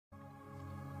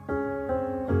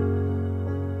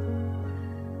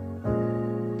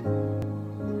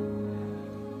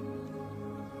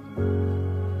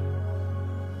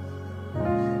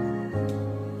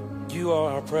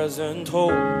present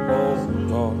hope, oh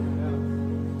God.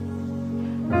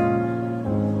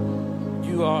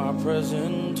 You are our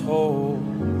present hope.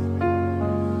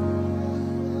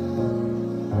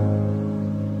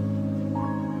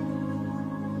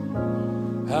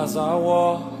 As I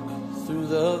walk through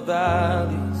the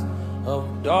valleys of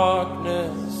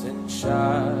darkness and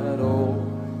shadow,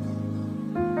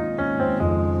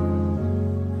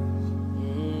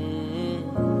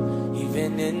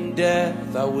 even in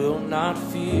death I will not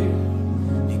fear,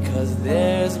 because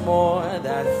there's more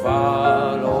that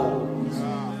follows.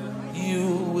 You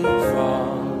will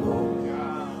follow,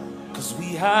 because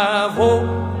we have hope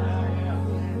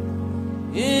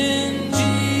in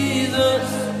Jesus.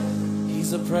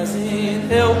 He's a present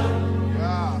help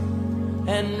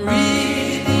and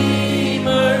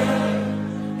redeemer.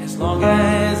 As long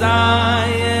as I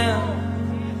am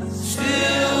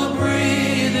still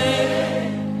breathing,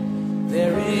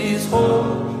 there is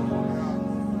hope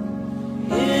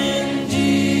in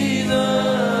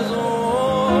Jesus.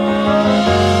 Oh,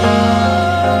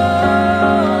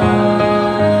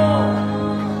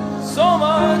 so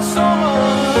much, so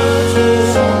much,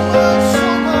 so much, so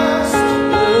much.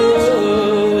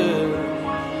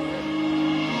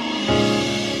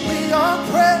 We are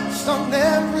pressed on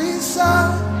every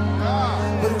side,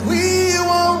 but we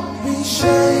won't be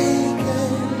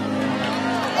shaken.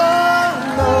 Oh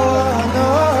no,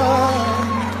 no.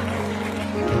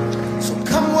 So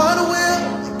come what will,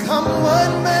 come what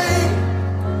may,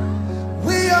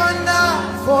 we are not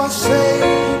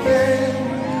forsaken,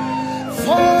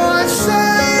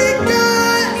 forsaken.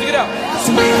 Sing it out. 'Cause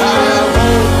we have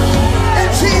hope in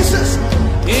Jesus,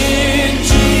 In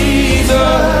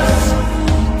Jesus,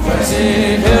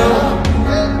 present help,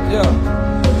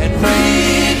 yeah, and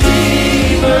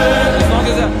redeemer.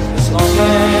 As long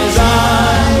as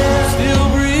I'm still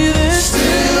breathing,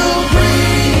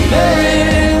 there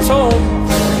is hope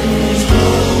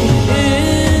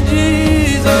in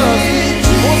Jesus.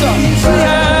 We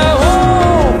have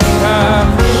hope.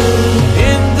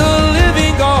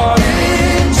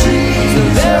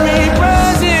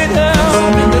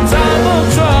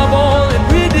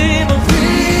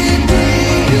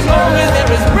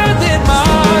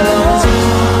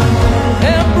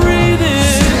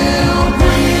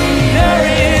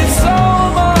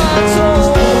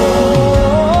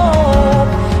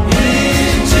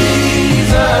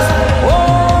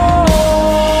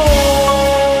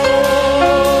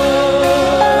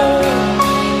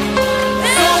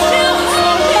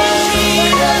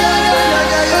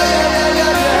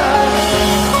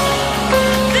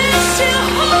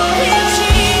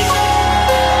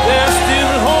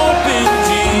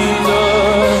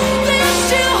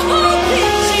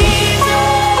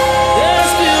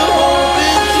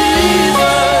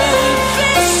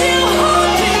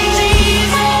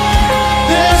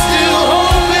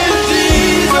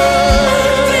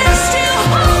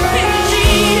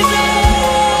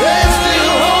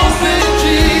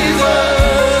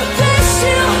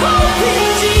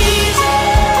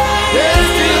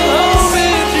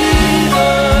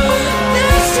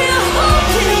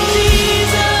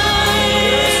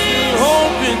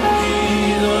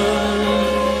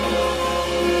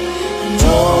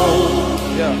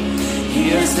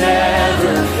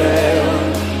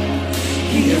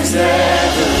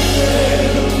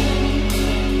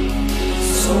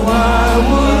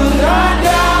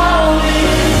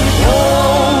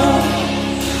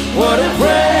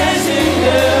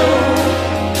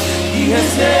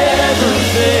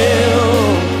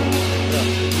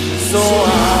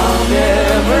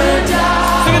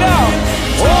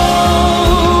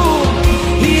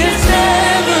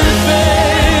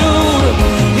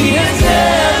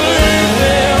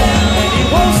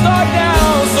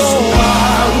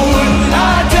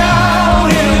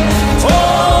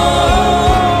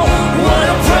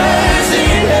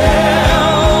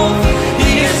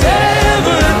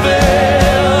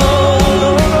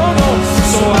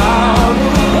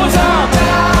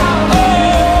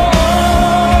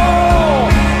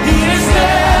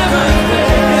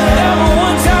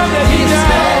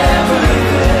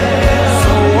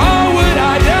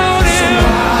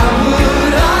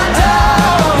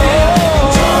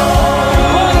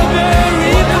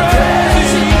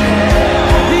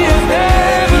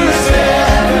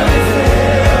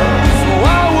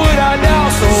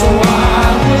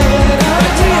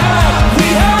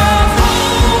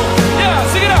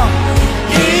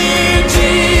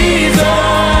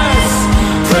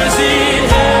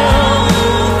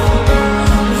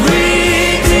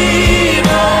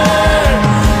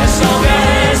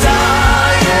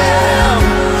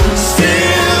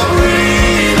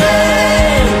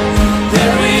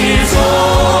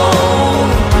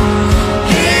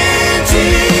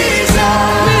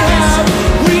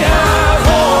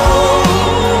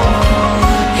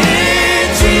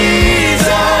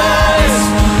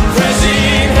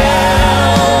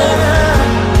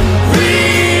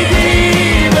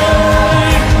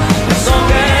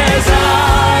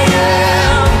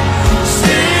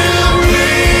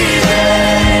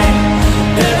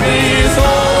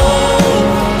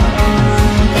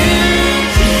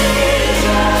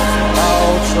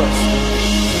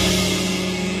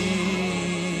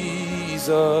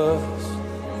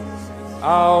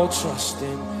 I'll trust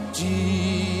in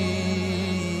Jesus.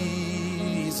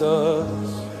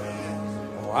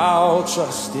 Oh, I'll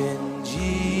trust in Jesus.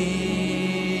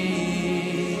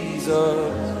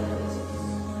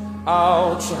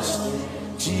 I'll trust in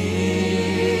Jesus.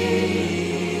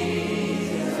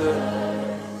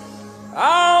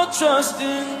 I'll trust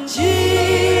in Jesus.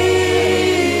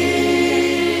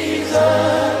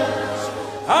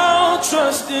 I'll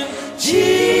trust in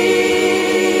Jesus.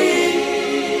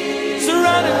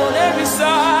 Surrounded on every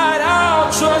side,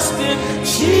 I'll trust in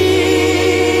Jesus.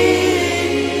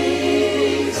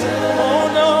 Oh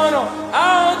no, no,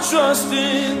 I'll trust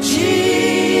in Jesus.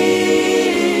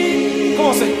 Come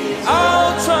on, say,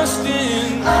 I'll trust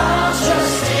in. I'll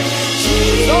trust in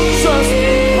Jesus. Don't trust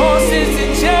in horses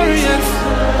and chariots.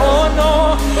 Oh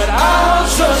no, but I'll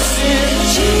trust in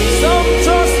Jesus. Some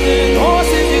trust in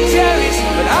horses and chariots,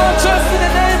 but I'll trust in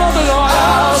the name of the Lord.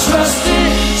 I'll trust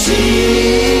in Jesus.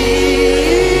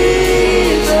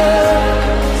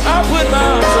 I'll put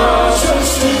my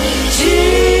trust in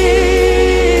Jesus.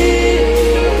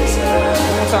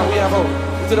 One more time, we have hope.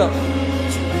 Lift it up.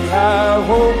 We have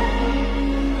hope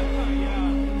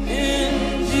in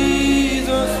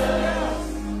Jesus.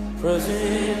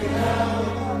 Present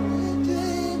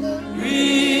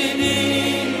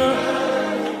Redeemer.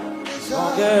 As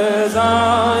long as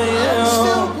I am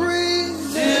still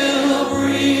breathing,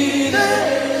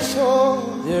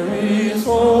 there is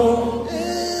hope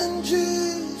in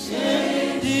Jesus.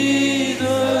 In Jesus.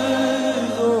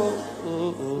 Oh,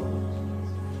 oh, oh.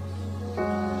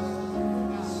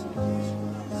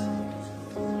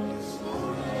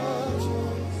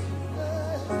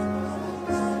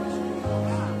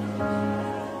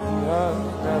 He has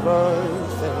never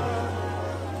failed.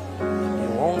 He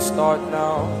won't start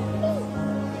now.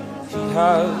 He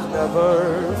has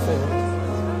never failed.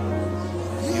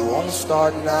 He won't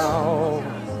start now.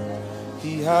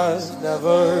 He has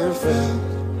never failed.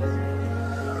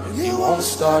 He won't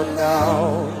start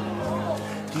now.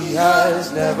 He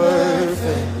has never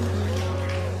failed.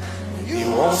 He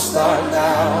won't start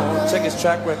now. Check his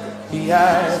track record. He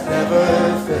has never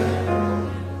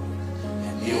failed.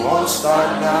 He won't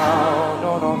start now.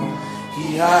 No, no, no.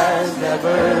 He has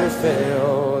never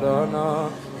failed. Oh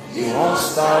no. He won't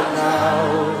start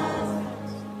now.